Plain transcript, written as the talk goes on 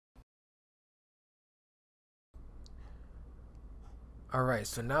Alright,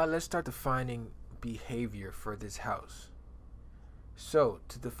 so now let's start defining behavior for this house. So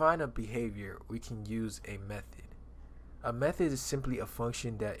to define a behavior, we can use a method. A method is simply a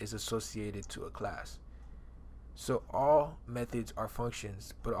function that is associated to a class. So all methods are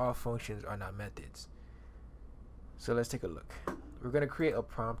functions, but all functions are not methods. So let's take a look. We're going to create a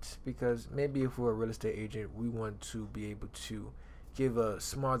prompt because maybe if we're a real estate agent, we want to be able to give a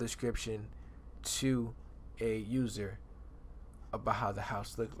small description to a user about how the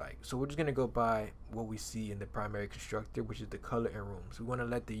house looked like. So we're just going to go by what we see in the primary constructor, which is the color and rooms. We want to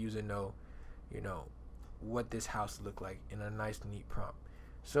let the user know, what this house looked like in a nice, neat prompt.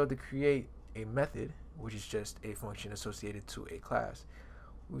 So to create a method, which is just a function associated to a class,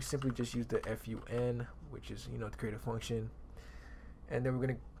 we simply just use the fun, which is, to create a function. And then we're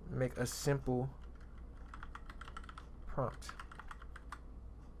going to make a simple prompt.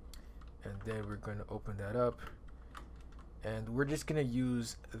 And then we're going to open that up. And we're just going to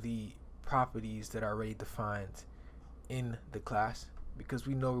use the properties that are already defined in the class, because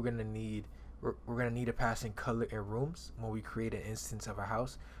we know we're going to need to pass in color and rooms when we create an instance of a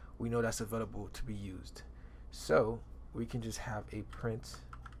house. We know that's available to be used. So we can just have a print,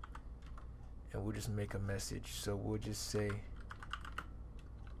 and we'll just make a message. So we'll just say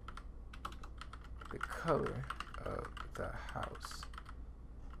the color of the house,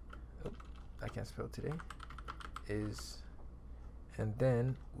 I can't spell today, is, and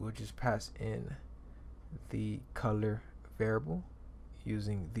then we'll just pass in the color variable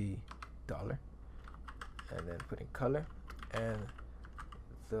using the $, and then put in color and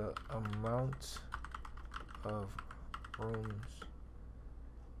the amount of rooms,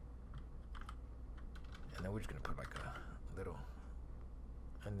 and then we're just gonna put like a little,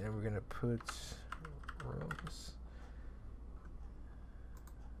 and then we're gonna put rooms.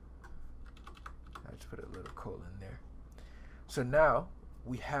 I just put a little colon there. So now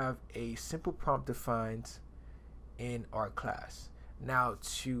we have a simple prompt defined in our class. Now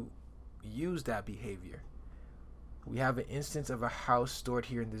to use that behavior, we have an instance of a house stored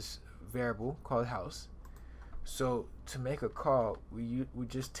here in this variable called house. So to make a call, we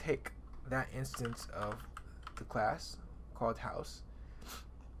just take that instance of the class called house.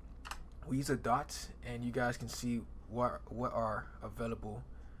 We use a dot, and you guys can see what are available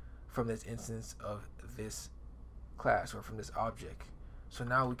from this instance of this class, or from this object. So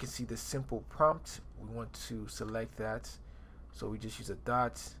now we can see the simple prompt. We want to select that, so we just use a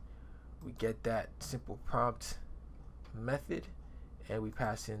dot. We get that simple prompt method, and we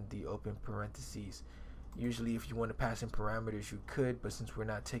pass in the open parentheses. Usually if you want to pass in parameters, you could, but since we're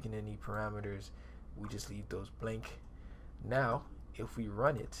not taking any parameters, we just leave those blank. Now if we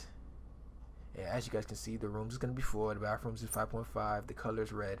run it, and as you guys can see, the rooms is going to be 4, the bathrooms is 5.5, the color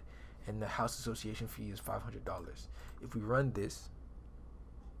is red, and the house association fee is $500. If we run this,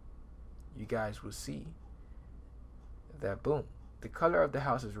 you guys will see that boom, the color of the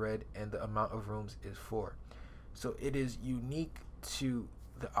house is red and the amount of rooms is 4. So it is unique to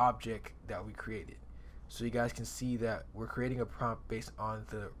the object that we created. So you guys can see that we're creating a prompt based on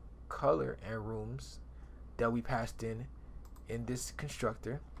the color and rooms that we passed in this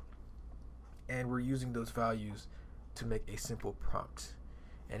constructor, and we're using those values to make a simple prompt.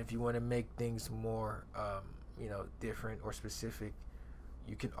 And if you want to make things more different or specific,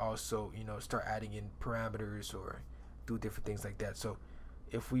 you can also start adding in parameters or do different things like that. So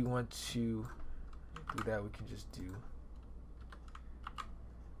if we want to do that, we can just do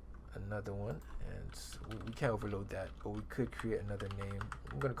another one, and we can't overload that, but we could create another name.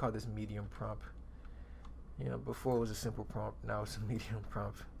 I'm going to call this medium prompt. Before it was a simple prompt, now it's a medium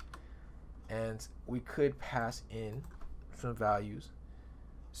prompt. And we could pass in some values.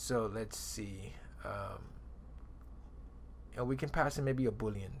 So let's see, and we can pass in maybe a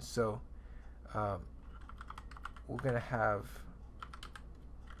boolean. So we're gonna have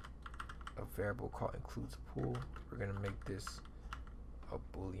a variable called includes pool. We're gonna make this a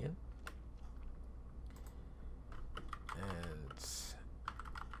boolean, and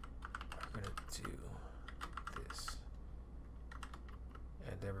we're gonna do this,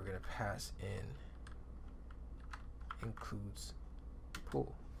 and then we're gonna pass in includes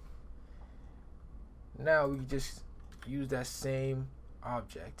pool. Now we just use that same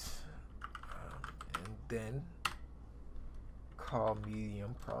object, and then call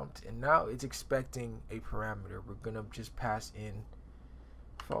medium prompt, and now it's expecting a parameter. We're gonna just pass in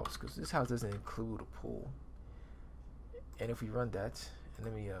false because this house doesn't include a pool. And if we run that, and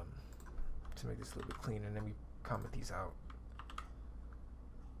let me to make this a little bit cleaner, and then we comment these out,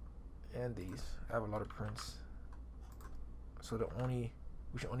 and these, I have a lot of prints, so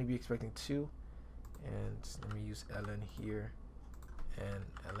we should only be expecting 2, and let me use ln here, and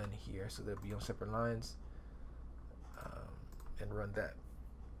ln here, so they'll be on separate lines, and run that.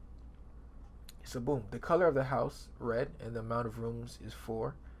 So boom, the color of the house, red, and the amount of rooms is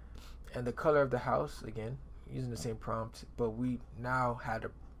 4. And the color of the house, again, using the same prompt, but we now had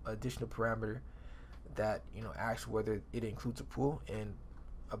an additional parameter that, you know, asks whether it includes a pool, and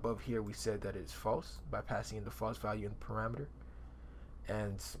above here we said that it's false by passing in the false value in parameter,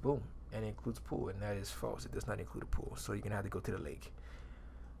 and boom, and it includes pool, and that is false. It does not include a pool, so you're gonna have to go to the lake.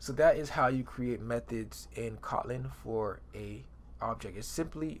 So that is how you create methods in Kotlin for a object. It's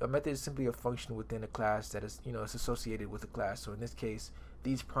simply a method is simply a function within a class that is, you know, it's associated with a class. So in this case,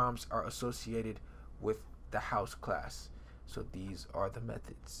 these prompts are associated with the house class. So these are the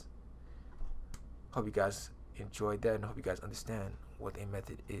methods. Hope you guys enjoyed that, and hope you guys understand what a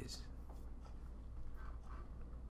method is.